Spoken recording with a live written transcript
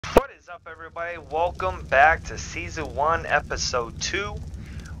What is up, everybody? Welcome back to Season 1, Episode 2.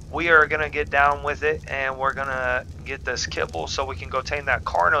 We are going to get down with it, and we're going to get this kibble so we can go tame that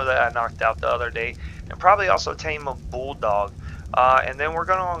Carno that I knocked out the other day, and probably also tame a bulldog. And then we're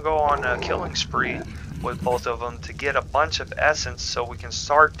going to go on a killing spree with both of them to get a bunch of essence so we can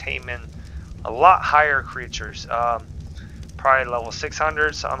start taming a lot higher creatures. Probably level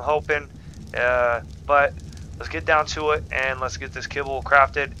 600s, I'm hoping. But let's get down to it and let's get this kibble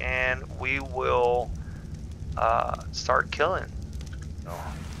crafted, and we will start killing.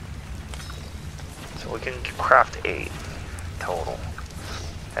 So we can craft 8 total.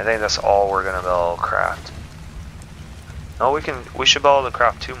 I think that's all we're gonna be able to craft. No, we should be able to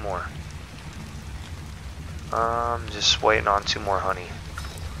craft 2 more. Just waiting on 2 more honey.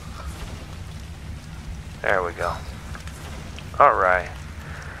 There we go.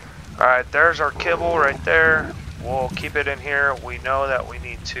 Alright, there's our kibble right there. We'll keep it in here. We know that we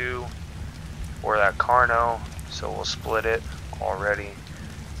need 2 for that Carno, so we'll split it already.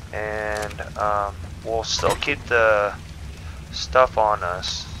 And we'll still keep the stuff on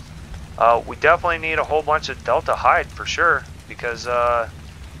us. We definitely need a whole bunch of Delta hide for sure, because I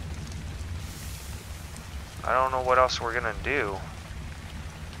don't know what else we're gonna do.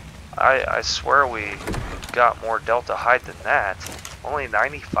 I swear we got more Delta hide than that. Only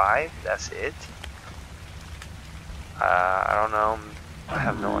 95? That's it? I don't know. I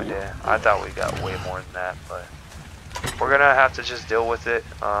have no idea. I thought we got way more than that, but we're gonna have to just deal with it.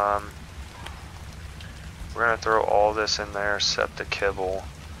 We're gonna throw all this in there except the kibble,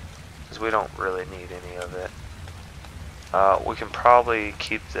 because we don't really need any of it. We can probably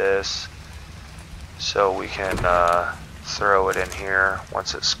keep this so we can throw it in here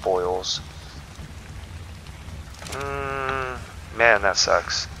once it spoils. Man, that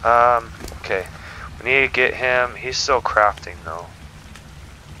sucks. Okay, we need to get him. He's still crafting though.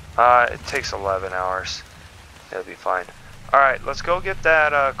 It takes 11 hours. It'll be fine. Alright, let's go get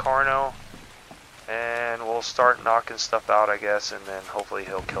that Carno, and we'll start knocking stuff out, I guess, and then hopefully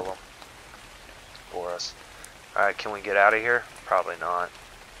he'll kill him for us. Alright, can we get out of here? Probably not.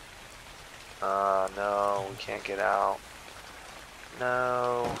 No, we can't get out.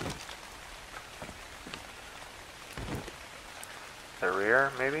 No. The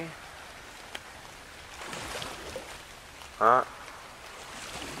rear, maybe? Huh?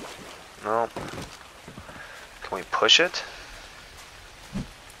 No. Can we push it?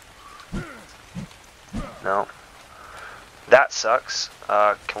 No. That sucks.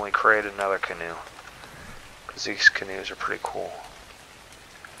 Can we create another canoe? Because these canoes are pretty cool.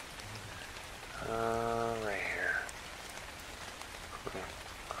 Right here.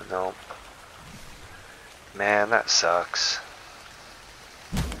 Nope. Man, that sucks.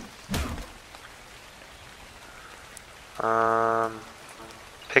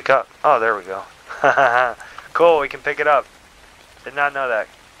 Pick up. Oh, there we go. Cool, we can pick it up. Did not know that.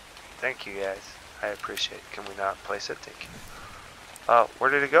 Thank you, guys. I appreciate it. Can we not place it? Thank you. Where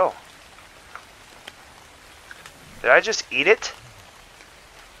did it go? Did I just eat it?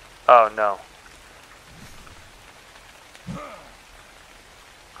 Oh, no.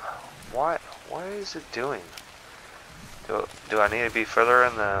 What is it doing? Do I need to be further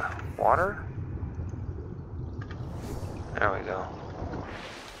in the water? There we go.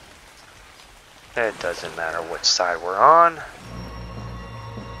 It doesn't matter which side we're on.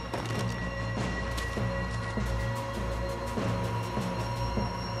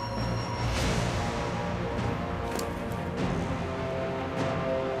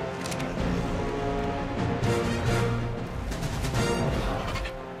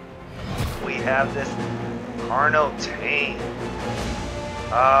 We have this Carno tame.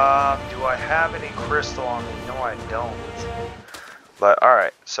 Do I have any crystal on me? No, I don't. But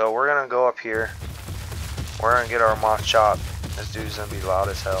alright, so we're gonna go up here. We're gonna get our moth chop. This dude's gonna be loud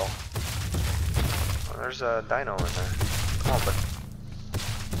as hell. Oh, there's a dino in there. Come on, bud.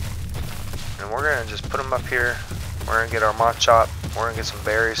 And we're gonna just put him up here. We're gonna get our moth chop. We're gonna get some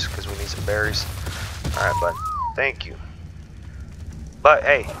berries because we need some berries. Alright, bud. Thank you. But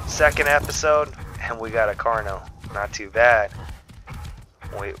hey, second episode, and we got a Carno. Not too bad.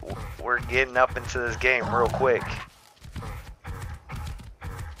 We're getting up into this game real quick.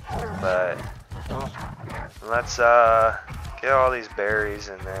 But let's get all these berries,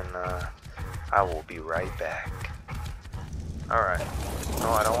 and then I will be right back. Alright.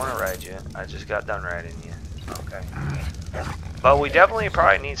 No, I don't want to ride you. I just got done riding you. Okay. But we definitely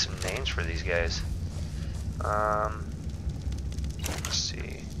probably need some names for these guys. Let's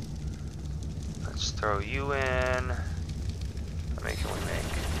see. Let's throw you in. How many can we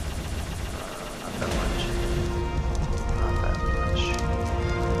make? Not that much. Not that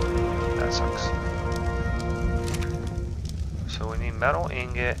much. that sucks. So we need metal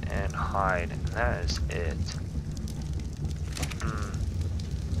ingot and hide, and that is it.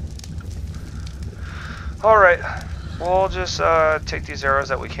 Alright, we'll just take these arrows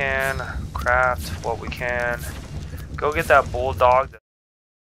that we can, craft what we can, go get that bulldog.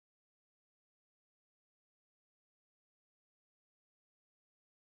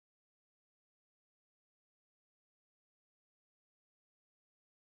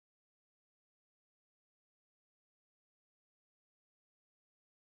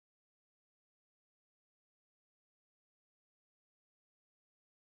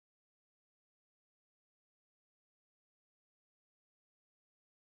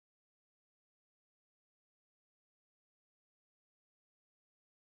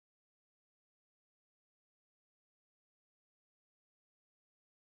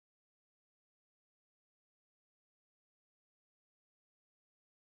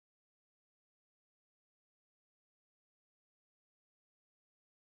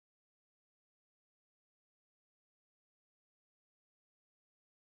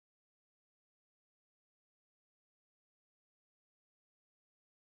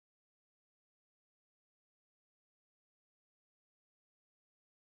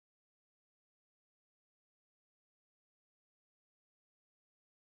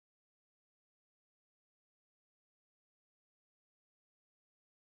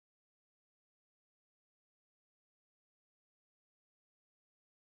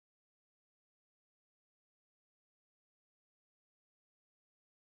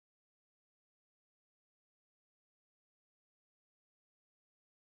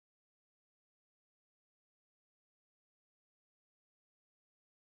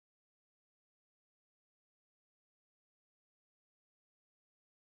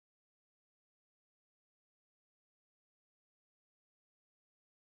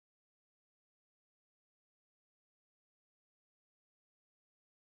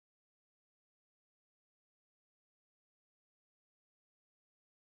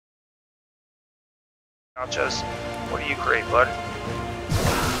 Gotchas. What do you create, bud?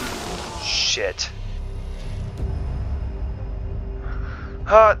 Shit.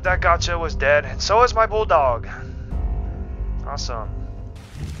 That gotcha was dead, and so is my bulldog. Awesome.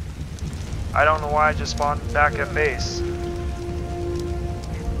 I don't know why I just spawned back at base.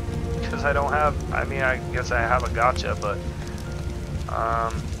 Because I don't have, I mean, I guess I have a gotcha, but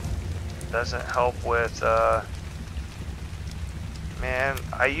doesn't help with, man,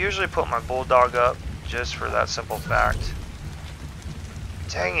 I usually put my bulldog up just for that simple fact.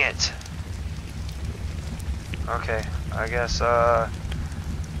 Dang it. Okay, I guess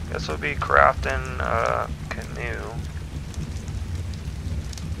we'll be crafting a canoe.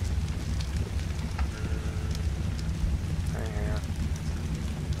 Right here.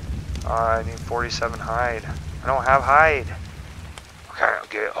 I need 47 hide. I don't have hide. I can't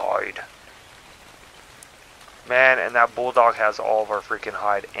get hide. Man, and that bulldog has all of our freaking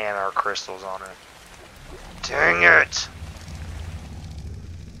hide and our crystals on it. Dang it!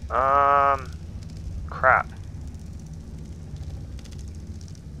 Crap.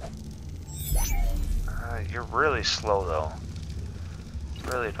 You're really slow though.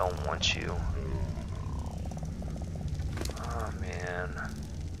 Really don't want you. Oh man.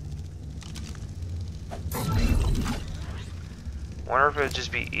 Wonder if it'd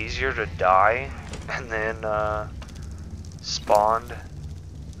just be easier to die and then spawned.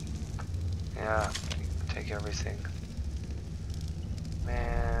 Yeah, take everything.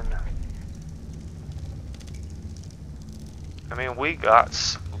 Man. I mean, we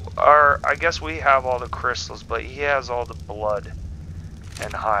got, I guess we have all the crystals, but he has all the blood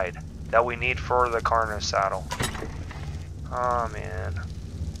and hide that we need for the Carnotaurus saddle. Oh man.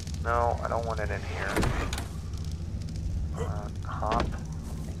 No, I don't want it in here. Hop.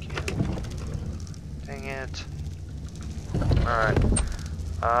 Thank you. Dang it. Alright.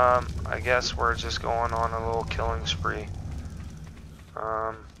 I guess we're just going on a little killing spree.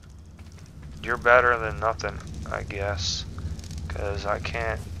 You're better than nothing, I guess. Because I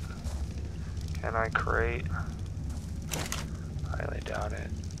can't. Can I create? Highly doubt it.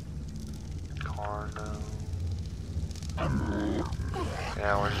 Carno.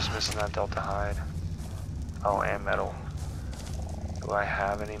 Yeah, we're just missing that delta hide. Oh, and metal. Do I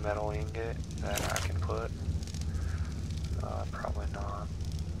have any metal ingot that I can put? Probably not.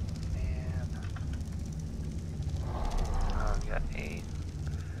 Man. Oh, we got 8.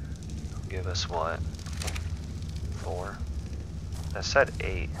 Give us what? 4. That said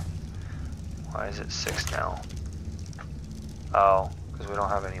 8. Why is it 6 now? Oh, because we don't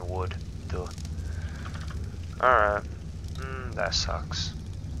have any wood. Duh. Alright. That sucks.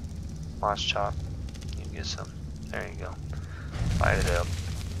 Launch chop. You can get some. There you go. Light it up.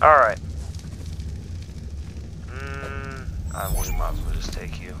 Alright. We might as well just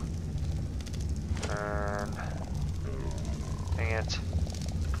take you. And dang it.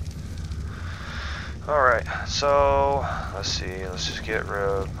 Alright, so let's see. Let's just get rid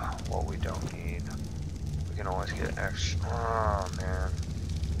of what we don't need. We can always get extra. Oh man.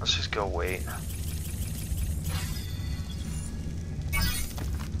 Let's just go wait.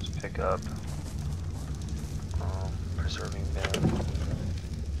 Let's pick up preserving bin.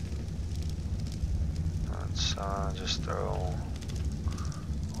 Let's just throw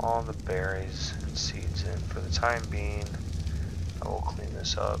all the berries and seeds in for the time being. I will clean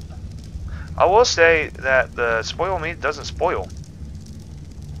this up. I will say that the spoiled meat doesn't spoil.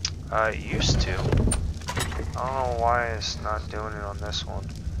 It used to. I don't know why it's not doing it on this one.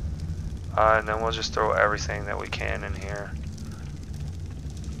 And then we'll just throw everything that we can in here.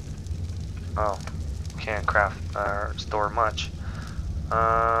 Oh, can't craft or store much.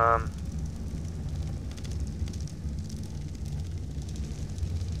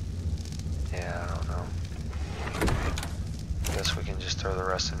 Yeah, I don't know. Guess we can just throw the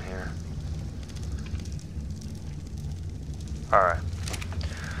rest in here. Alright.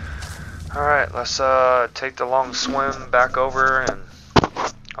 Alright, let's take the long swim back over, and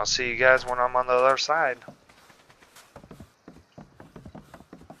I'll see you guys when I'm on the other side.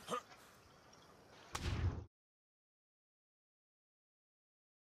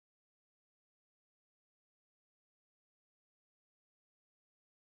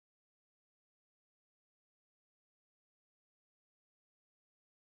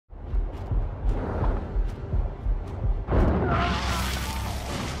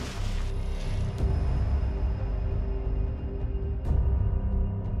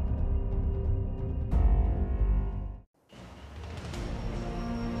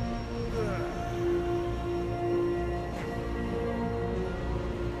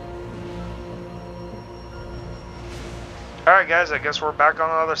 Alright guys, I guess we're back on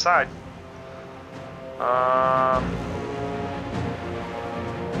the other side.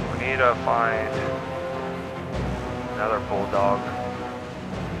 We need to find another bulldog.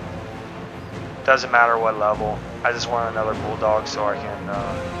 Doesn't matter what level. I just want another bulldog so I can,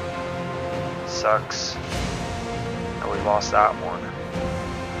 sucks that we lost that one.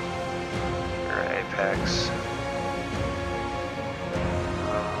 Here at Apex.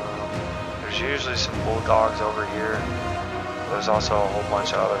 There's usually some bulldogs over here. There's also a whole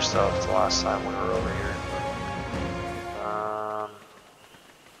bunch of other stuff the last time we were over here.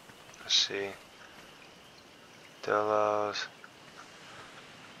 Let's see. Dillos.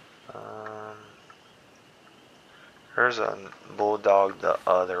 There's a bulldog the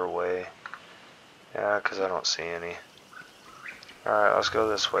other way. Yeah, because I don't see any. Alright, let's go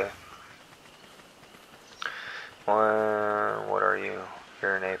this way. What are you?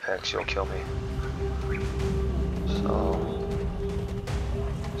 You're an Apex, you'll kill me. So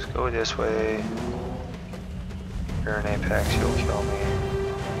go this way. You're an Apex, you'll kill me.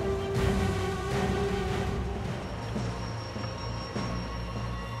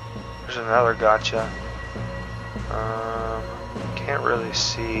 There's another gotcha. Can't really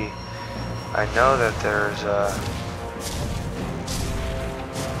see. I know that there's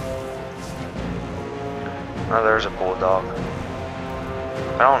oh, there's a bulldog.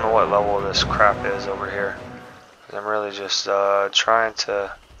 I don't know what level this crap is over here. I'm really just trying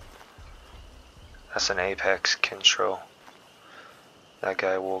to. That's an Apex Kinstro. That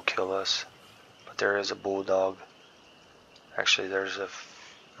guy will kill us. But there is a bulldog. Actually, there's a.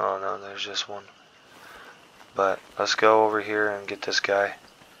 Oh no, there's just one. But let's go over here and get this guy.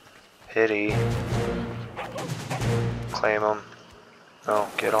 Hit E. Claim him. No,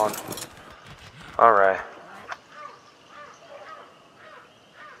 get on. Alright.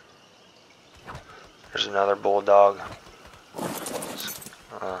 There's another bulldog.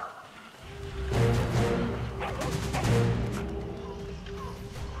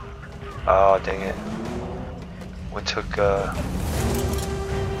 Oh, dang it. We took,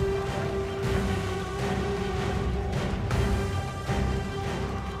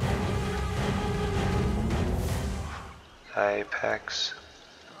 Apex.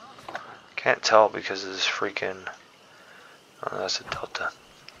 Can't tell because of this freaking... Oh, that's a Delta.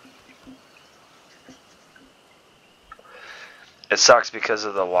 It sucks because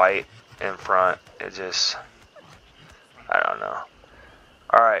of the light in front. It just... I don't know.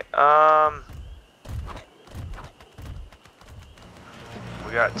 Alright,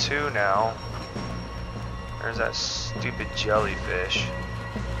 we got two now. There's that stupid jellyfish.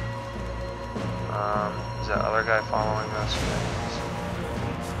 Is that other guy following us?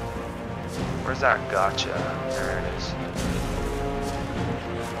 Where's that gotcha? There it is.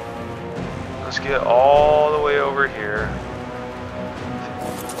 Let's get all the way over here.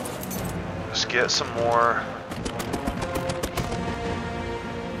 Let's get some more.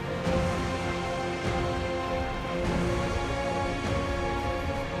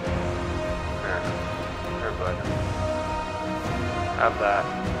 Here, bud. Have that.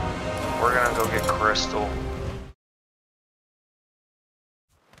 We're gonna go get crystal.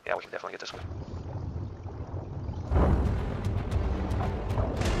 Yeah, we can definitely get this one.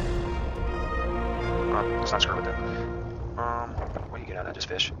 Let's not screw with it. What do you get out of that? Just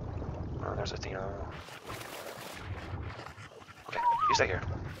fish. Oh, there's a dino. Okay, you stay here.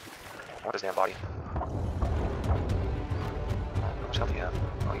 I want this damn body. How much health do you have?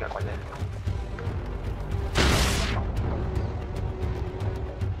 Oh, you got quite a bit.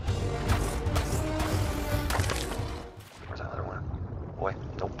 Where's that other one? Boy,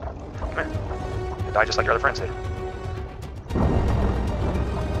 don't. Come here. You die just like your other friends did.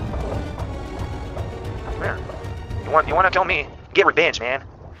 Come here. You want to kill me? Get revenge, man.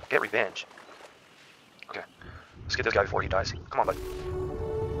 Get revenge. Okay. Let's get this guy before he dies. Come on, bud.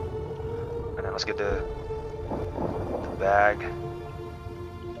 And then let's get the bag.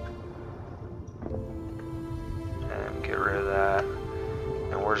 And get rid of that.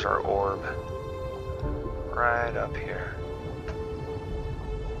 And where's our orb? Right up here.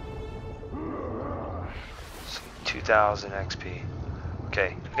 2000 XP.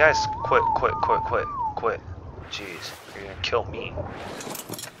 Okay, you guys quit. Jeez, you're gonna kill me.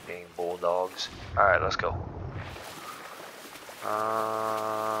 Dang bulldogs. Alright, let's go.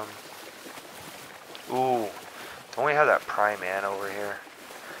 Ooh. Don't we have that prime man over here?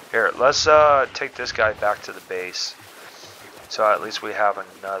 Here, let's take this guy back to the base. So at least we have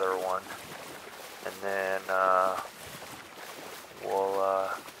another one. And then we'll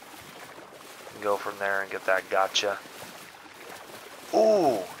go from there and get that gotcha.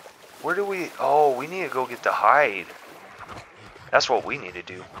 Ooh, where do we? Oh, we need to go get the hide. That's what we need to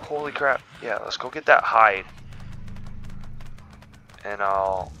do. Holy crap! Yeah, let's go get that hide. And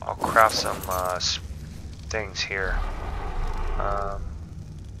I'll craft some things here. Where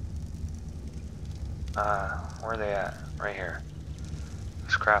are they at? Right here.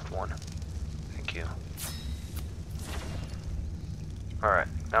 Let's craft one. Thank you. All right,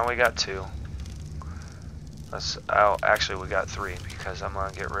 now we got two. Actually we got three because I'm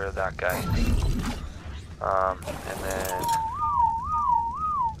gonna get rid of that guy. And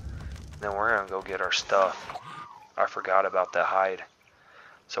then we're gonna go get our stuff. I forgot about the hide.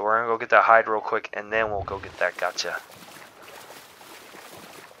 So we're gonna go get that hide real quick and then we'll go get that gotcha.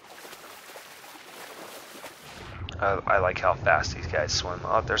 I like how fast these guys swim.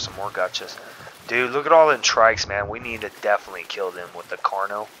 Oh, there's some more gotchas. Dude, look at all them trikes, man. We need to definitely kill them with the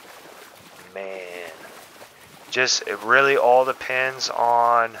Carno. Man. Just, it really all depends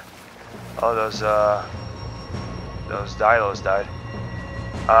on... Oh, those dilos died.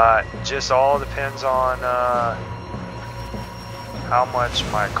 Just all depends on how much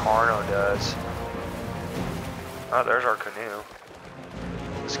my Carno does. Oh, there's our canoe.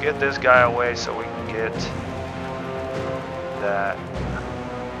 Let's get this guy away so we can get that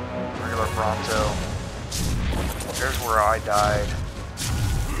regular Bronto. Here's where I died.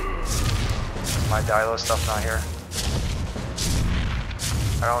 My Dilo stuff not here.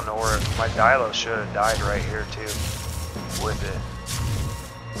 I don't know where my Dilo should have died right here too with it.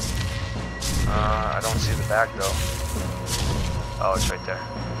 I don't see the back though. Oh, it's right there.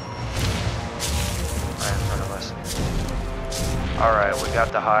 Right in front of us. Alright, we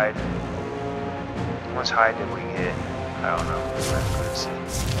got the hide. How much hide did we get? I don't know. I couldn't see.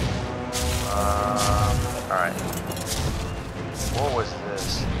 Alright. What was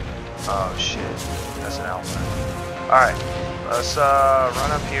this? Oh shit, that's an alpha. Alright, let's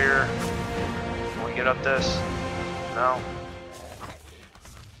run up here. Can we get up this? No?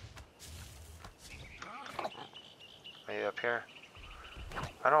 Maybe up here?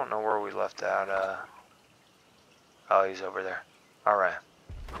 I don't know where we left that, oh, he's over there. Alright.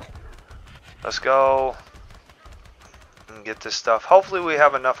 Let's go and get this stuff. Hopefully we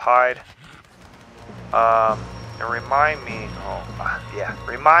have enough hide. And remind me,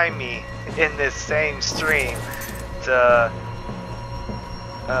 remind me in this same stream to,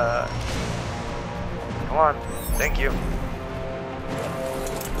 come on, thank you.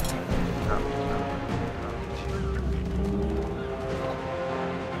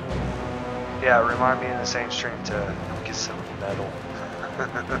 Yeah, remind me in the same stream to get some metal.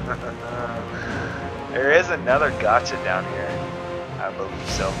 There is another gotcha down here, I believe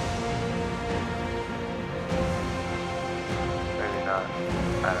so.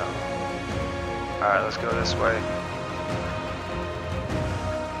 I don't know. Alright, let's go this way.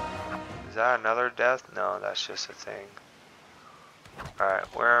 Is that another death? No, that's just a thing. Alright,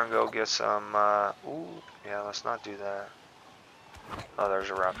 we're gonna go get some, ooh, yeah, let's not do that. Oh, there's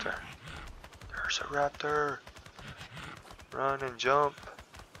a raptor. There's a raptor. Run and jump.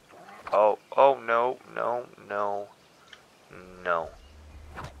 Oh, oh, no, no, no, no.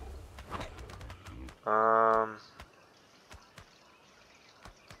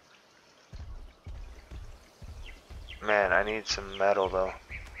 Man, I need some metal, though.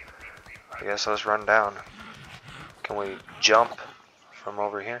 I guess let's run down. Can we jump from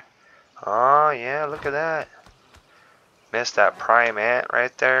over here? Oh, yeah, look at that. Missed that prime ant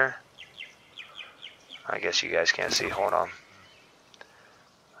right there. I guess you guys can't see. Hold on.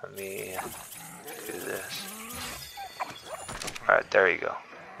 Let me do this. Alright, there you go.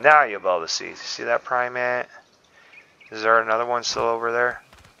 Now you'll be able to see. See that prime ant? Is there another one still over there?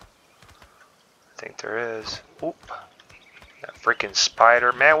 I think there is. Oop. That freaking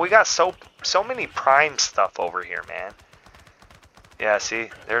spider. Man, we got so many prime stuff over here, man. Yeah, see?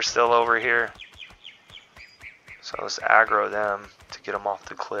 They're still over here. So let's aggro them to get them off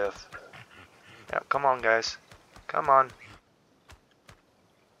the cliff. Yeah, come on, guys. Come on.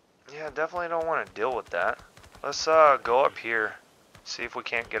 Yeah, definitely don't want to deal with that. Let's go up here. See if we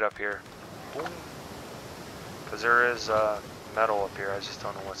can't get up here. Boom. Because there is metal up here. I just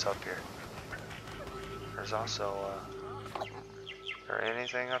don't know what's up here. There's also... is there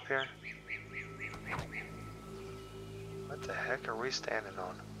anything up here? What the heck are we standing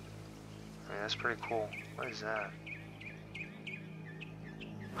on? I mean, that's pretty cool. What is that?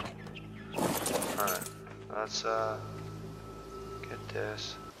 Alright. Let's get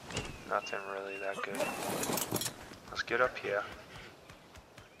this. Nothing really that good. Let's get up here.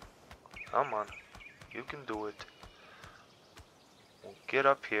 Come on. You can do it. We'll get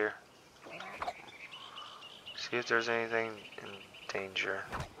up here. See if there's anything in danger.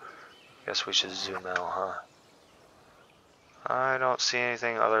 Guess we should zoom out, huh? I don't see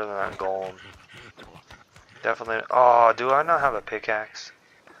anything other than that golem. Definitely. Oh, do I not have a pickaxe?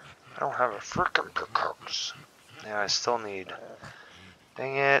 I don't have a frickin' pickaxe. Yeah, I still need.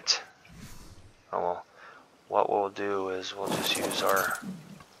 Dang it. Oh well. What we'll do is we'll just use our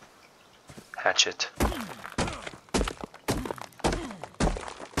hatchet.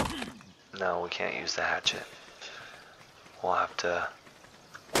 No, we can't use the hatchet. We'll have to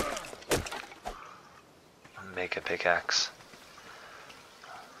make a pickaxe.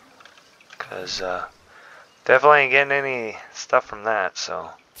 Because definitely ain't getting any stuff from that, so.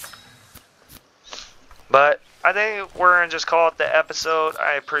 But I think we're going to just call it the episode.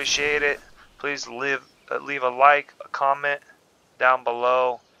 I appreciate it. Please leave a like, a comment down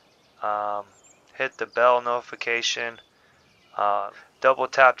below. Hit the bell notification. Double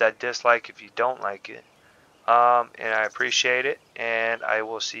tap that dislike if you don't like it. And I appreciate it. And I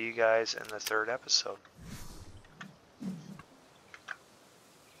will see you guys in the third episode.